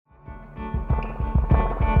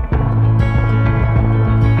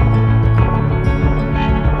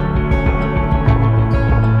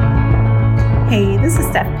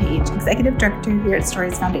Steph Page, Executive Director here at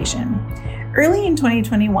Stories Foundation. Early in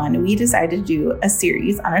 2021, we decided to do a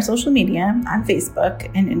series on our social media, on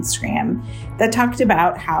Facebook and Instagram, that talked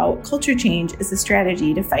about how culture change is a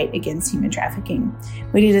strategy to fight against human trafficking.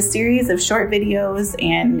 We did a series of short videos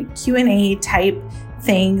and Q&A type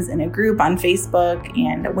things in a group on Facebook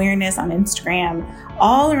and awareness on Instagram,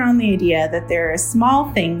 all around the idea that there are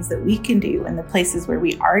small things that we can do in the places where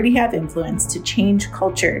we already have influence to change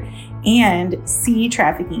culture and see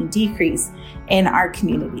trafficking decrease in our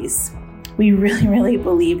communities. We really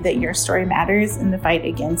believe that your story matters in the fight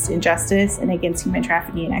against injustice and against human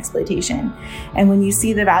trafficking and exploitation. And when you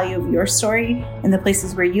see the value of your story in the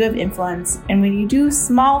places where you have influence, and when you do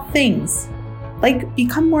small things, like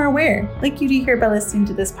become more aware, like you do here by listening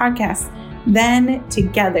to this podcast, then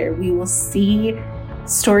together we will see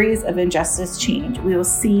stories of injustice change. We will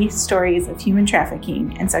see stories of human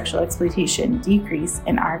trafficking and sexual exploitation decrease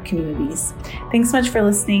in our communities. Thanks so much for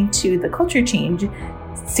listening to the Culture Change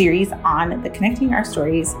series on the Connecting Our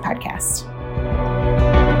Stories podcast.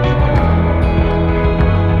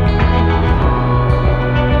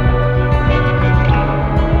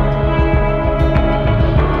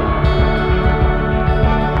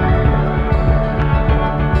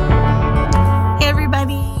 Hey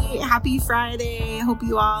everybody, happy Friday. Hope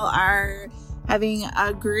you all are having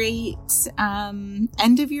a great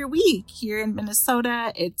end of your week here in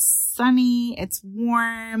Minnesota. It's sunny, it's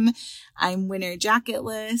warm. I'm winter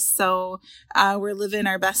jacketless, so we're living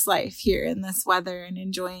our best life here in this weather and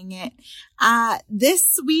enjoying it.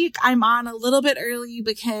 This week I'm on a little bit early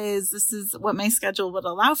because this is what my schedule would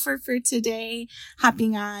allow for today,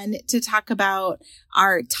 hopping on to talk about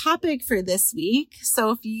our topic for this week.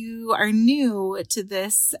 So if you are new to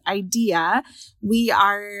this idea, we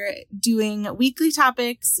are doing weekly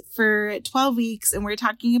topics for 12 weeks, and we're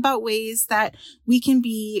talking about ways that we can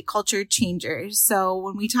be culture changers. So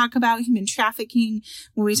when we talk about human trafficking,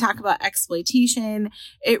 when we talk about exploitation,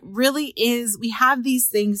 it really is, we have these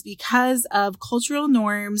things because of cultural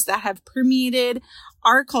norms that have permeated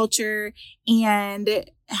our culture and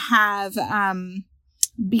have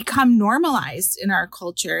become normalized in our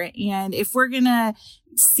culture. And if we're going to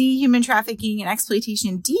see human trafficking and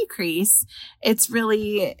exploitation decrease, it's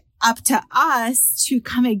really up to us to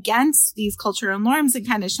come against these cultural norms and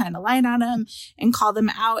kind of shine a light on them and call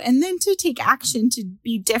them out, and then to take action to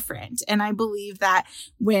be different. And I believe that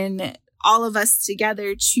when all of us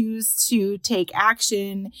together choose to take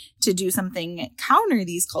action to do something counter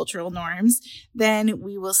these cultural norms, then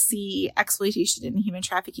we will see exploitation and human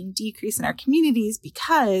trafficking decrease in our communities,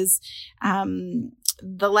 because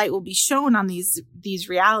the light will be shown on these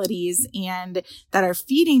realities and that are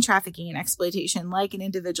feeding trafficking and exploitation, like an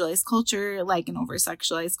individualized culture, like an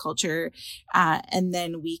over-sexualized culture, and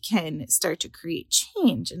then we can start to create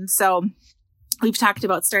change. And so we've talked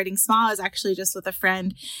about starting small. I was actually just with a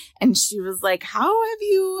friend, and she was like, how have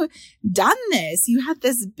you done this? You had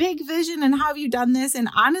this big vision, and how have you done this? And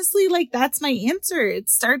honestly, like, that's my answer. It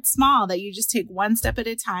starts small, that you just take one step at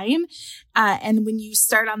a time. And when you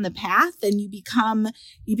start on the path, then you become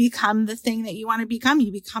the thing that you want to become.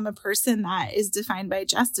 You become a person that is defined by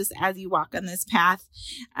justice as you walk on this path.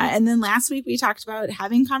 And then last week we talked about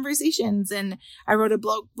having conversations, and I wrote a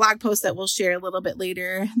blog post that we'll share a little bit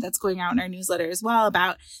later that's going out in our newsletter as well,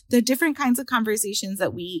 about the different kinds of conversations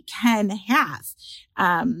that we can have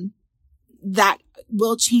that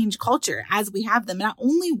will change culture as we have them. Not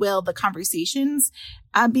only will the conversations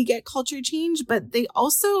beget culture change, but they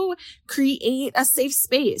also create a safe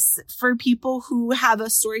space for people who have a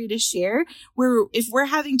story to share, where if we're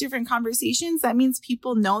having different conversations, that means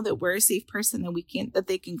people know that we're a safe person that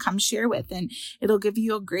they can come share with. And it'll give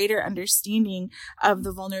you a greater understanding of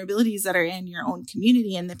the vulnerabilities that are in your own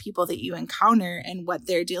community and the people that you encounter and what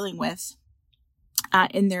they're dealing with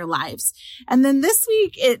in their lives. And then this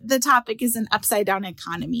week, the topic is an upside down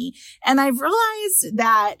economy. And I've realized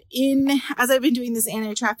that as I've been doing this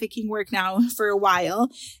anti-trafficking work now for a while,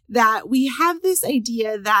 that we have this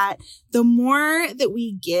idea that the more that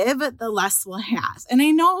we give, the less we'll have. And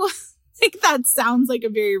I know like that sounds like a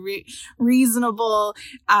very reasonable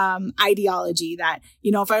ideology, that,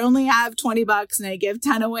 you know, if I only have $20 and I give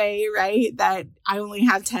 10 away, right, that I only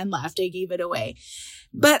have 10 left, I gave it away.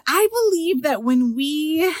 But I believe that when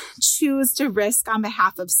we choose to risk on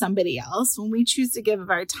behalf of somebody else, when we choose to give of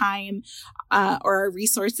our time or our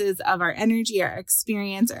resources, of our energy, our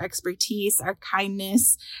experience, our expertise, our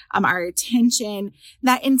kindness, our attention,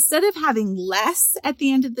 that instead of having less at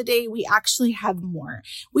the end of the day, we actually have more.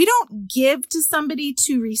 We don't give to somebody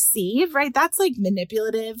to receive, right? That's like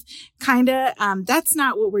manipulative, kind of. That's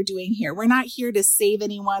not what we're doing here. We're not here to save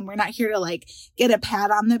anyone. We're not here to like get a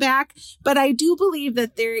pat on the back. But I do believe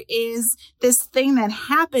that there is this thing that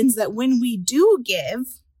happens that when we do give,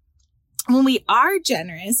 when we are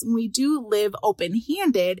generous, when we do live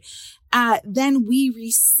open-handed, then we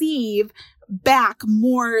receive back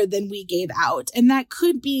more than we gave out. And that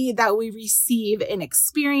could be that we receive in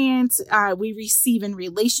experience, we receive in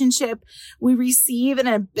relationship, we receive in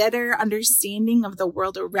a better understanding of the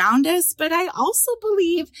world around us. But I also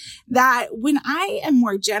believe that when I am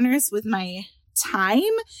more generous with my time,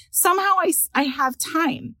 somehow I have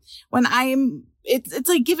time. When it's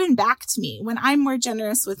like given back to me. When I'm more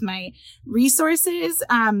generous with my resources,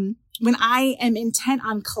 when I am intent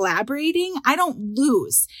on collaborating, I don't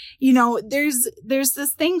lose. There's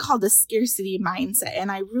this thing called the scarcity mindset,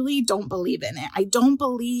 and I really don't believe in it. I don't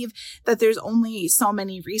believe that there's only so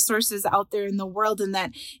many resources out there in the world, and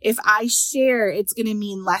that if I share, it's going to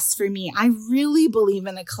mean less for me. I really believe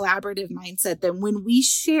in a collaborative mindset that when we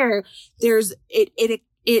share,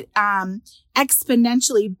 it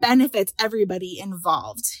exponentially benefits everybody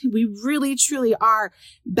involved. We really, truly are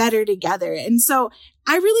better together. And so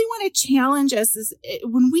I really want to challenge us is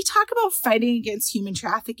when we talk about fighting against human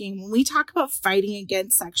trafficking, when we talk about fighting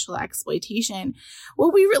against sexual exploitation,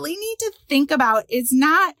 what we really need to think about is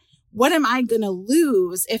not what am I going to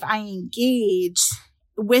lose if I engage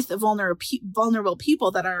with vulnerable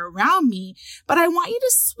people that are around me, but I want you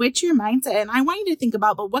to switch your mindset and I want you to think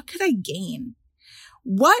about, but what could I gain?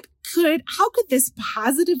 How could this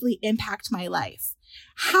positively impact my life?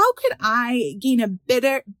 How could I gain a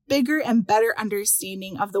bigger and better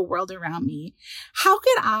understanding of the world around me? How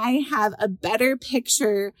could I have a better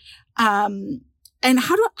picture? And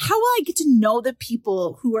how will I get to know the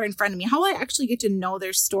people who are in front of me? How will I actually get to know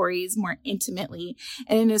their stories more intimately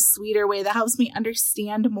and in a sweeter way that helps me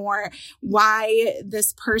understand more why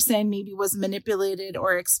this person maybe was manipulated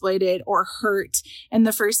or exploited or hurt in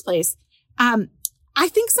the first place? I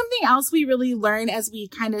think something else we really learn as we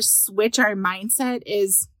kind of switch our mindset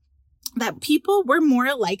is that we're more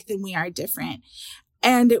alike than we are different.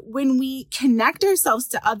 And when we connect ourselves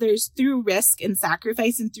to others through risk and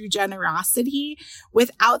sacrifice and through generosity,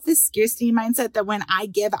 without the scarcity mindset that when I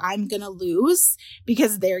give, I'm going to lose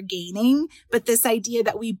because they're gaining, but this idea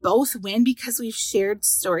that we both win because we've shared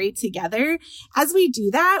story together, as we do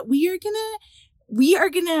that, we are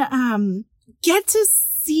going to get to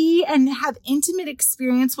see and have intimate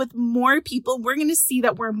experience with more people. We're going to see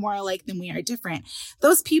that we're more alike than we are different.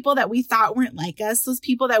 Those people that we thought weren't like us, those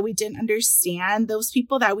people that we didn't understand, those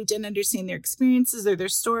people that we didn't understand their experiences or their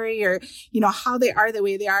story or, how they are the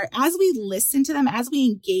way they are. As we listen to them, as we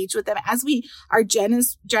engage with them, as we are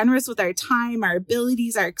generous with our time, our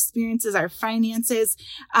abilities, our experiences, our finances,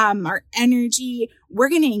 our energy, we're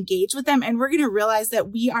going to engage with them and we're going to realize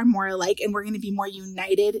that we are more alike and we're going to be more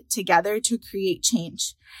united together to create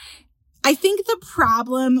change. I think the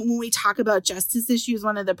problem when we talk about justice issues,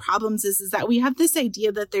 one of the problems is that we have this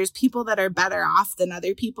idea that there's people that are better off than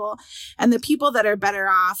other people. And the people that are better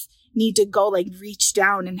off need to go reach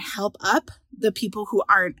down and help up the people who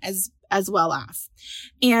aren't as well off.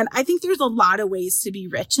 And I think there's a lot of ways to be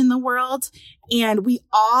rich in the world. And we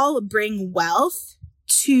all bring wealth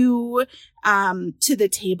to the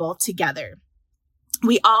table together.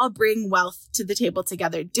 We all bring wealth to the table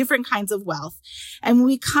together, different kinds of wealth. And when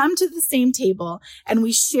we come to the same table and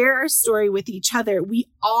we share our story with each other, we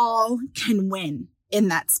all can win in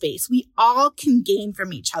that space. We all can gain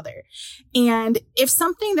from each other. And if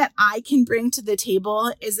something that I can bring to the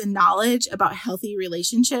table is a knowledge about healthy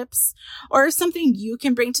relationships, or something you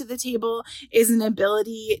can bring to the table is an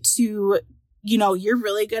ability to you're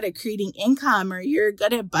really good at creating income, or you're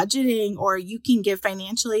good at budgeting, or you can give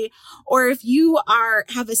financially, or if you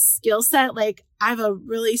have a skill set, like I have a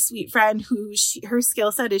really sweet friend who her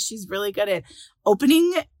skill set is she's really good at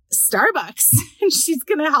opening Starbucks and she's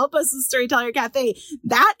going to help us with Storyteller Cafe.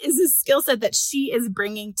 That is a skill set that she is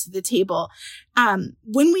bringing to the table.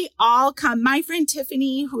 When we all come, my friend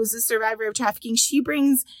Tiffany, who is a survivor of trafficking, she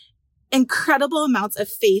brings incredible amounts of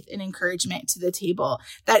faith and encouragement to the table.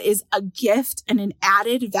 That is a gift and an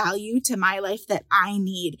added value to my life that I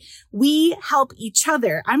need. We help each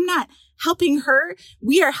other. I'm not helping her.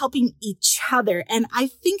 We are helping each other. And I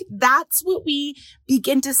think that's what we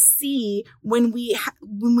begin to see when we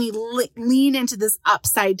lean into this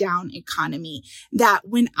upside down economy, that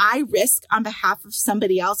when I risk on behalf of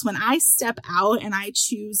somebody else, when I step out and I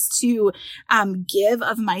choose to give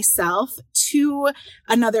of myself to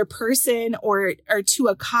another person or to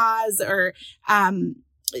a cause or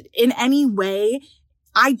in any way,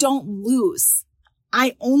 I don't lose.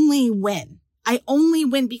 I only win. I only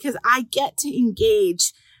win because I get to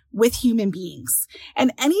engage with human beings.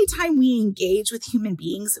 And anytime we engage with human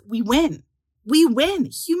beings, we win. we win.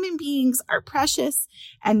 Human beings are precious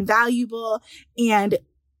and valuable, and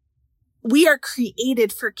we are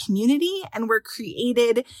created for community, and we're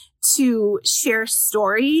created to share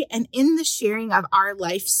story. And in the sharing of our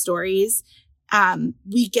life stories,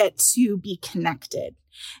 we get to be connected.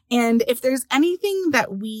 And if there's anything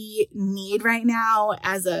that we need right now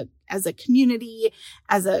as a community,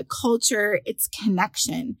 as a culture, it's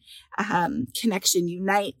connection. Connection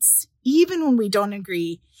unites. Even when we don't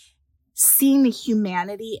agree, seeing the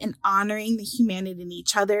humanity and honoring the humanity in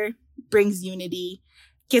each other brings unity,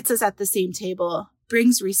 gets us at the same table,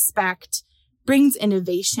 brings respect, brings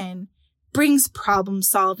innovation, brings problem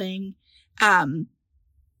solving,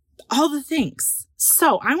 all the things.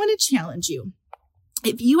 So I want to challenge you.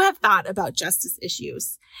 If you have thought about justice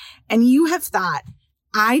issues and you have thought,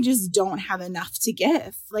 I just don't have enough to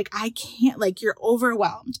give. Like, I can't, like, you're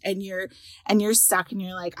overwhelmed and you're stuck and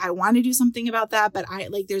you're like, I want to do something about that, but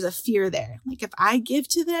there's a fear there. Like, if I give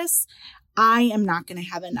to this, I am not going to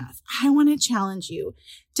have enough. I want to challenge you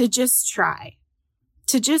to just try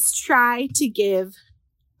to give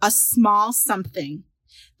a small something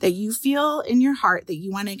that you feel in your heart that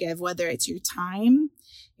you want to give, whether it's your time,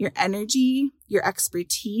 your energy, your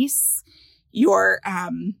expertise, your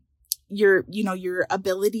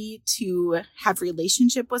ability to have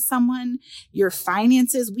relationship with someone, your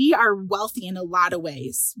finances. We are wealthy in a lot of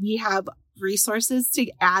ways. We have resources to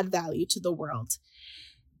add value to the world.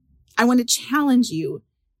 I want to challenge you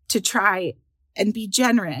to try and be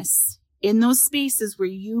generous in those spaces where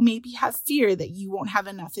you maybe have fear that you won't have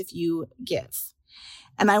enough if you give.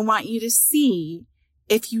 And I want you to see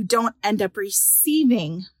if you don't end up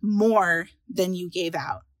receiving more than you gave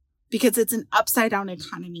out, because it's an upside down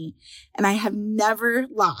economy. And I have never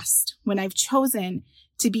lost when I've chosen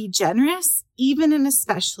to be generous, even and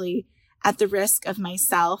especially at the risk of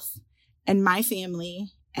myself and my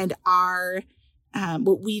family and our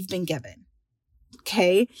what we've been given.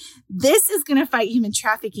 Okay. This is going to fight human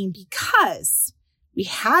trafficking, because we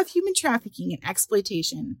have human trafficking and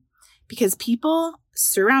exploitation because people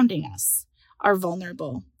surrounding us are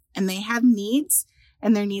vulnerable and they have needs,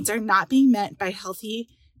 and their needs are not being met by healthy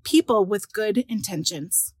people with good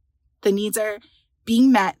intentions. The needs are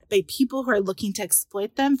being met by people who are looking to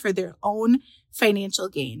exploit them for their own financial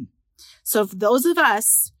gain. So if those of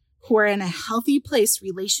us who are in a healthy place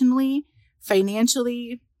relationally,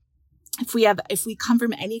 financially, if we come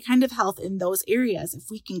from any kind of health in those areas, if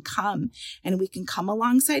we can come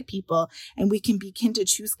alongside people and we can begin to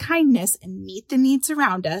choose kindness and meet the needs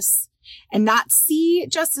around us and not see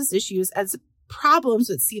justice issues as problems,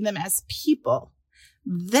 but see them as people,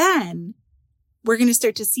 then we're going to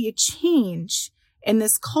start to see a change in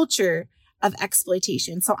this culture of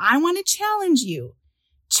exploitation. So I want to challenge you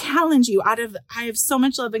I have so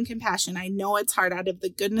much love and compassion. I know it's hard out of the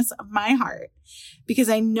goodness of my heart, because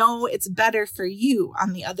I know it's better for you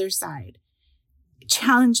on the other side.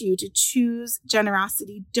 Challenge you to choose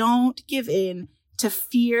generosity. Don't give in to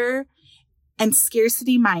fear and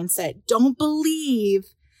scarcity mindset. Don't believe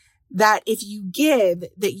that if you give,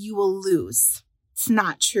 that you will lose. It's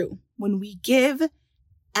not true. When we give,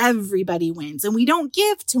 everybody wins, and we don't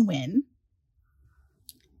give to win,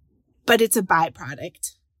 but it's a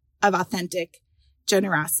byproduct of authentic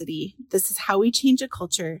generosity. This is how we change a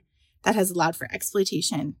culture that has allowed for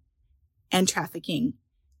exploitation and trafficking,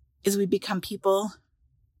 is we become people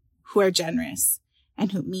who are generous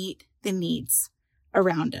and who meet the needs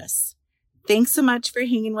around us. Thanks so much for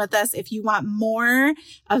hanging with us. If you want more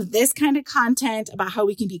of this kind of content about how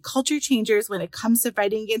we can be culture changers when it comes to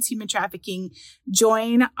fighting against human trafficking,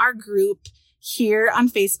 join our group here on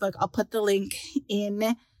Facebook. I'll put the link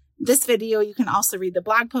in this video. You can also read the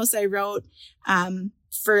blog post I wrote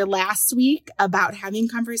for last week about having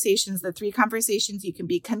conversations, the 3 conversations you can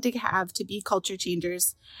begin to have to be culture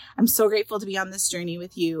changers. I'm so grateful to be on this journey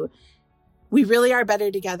with you. We really are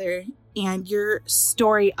better together, and your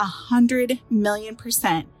story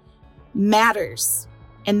 100,000,000% matters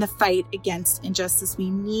in the fight against injustice.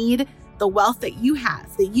 We need the wealth that you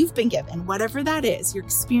have, that you've been given, whatever that is, your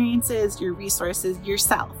experiences, your resources,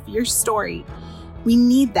 yourself, your story. We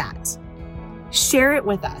need that. Share it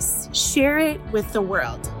with us. Share it with the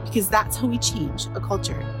world, because that's how we change a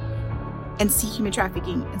culture and see human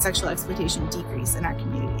trafficking and sexual exploitation decrease in our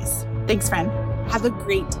communities. Thanks, friend. Have a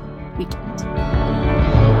great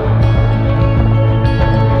weekend.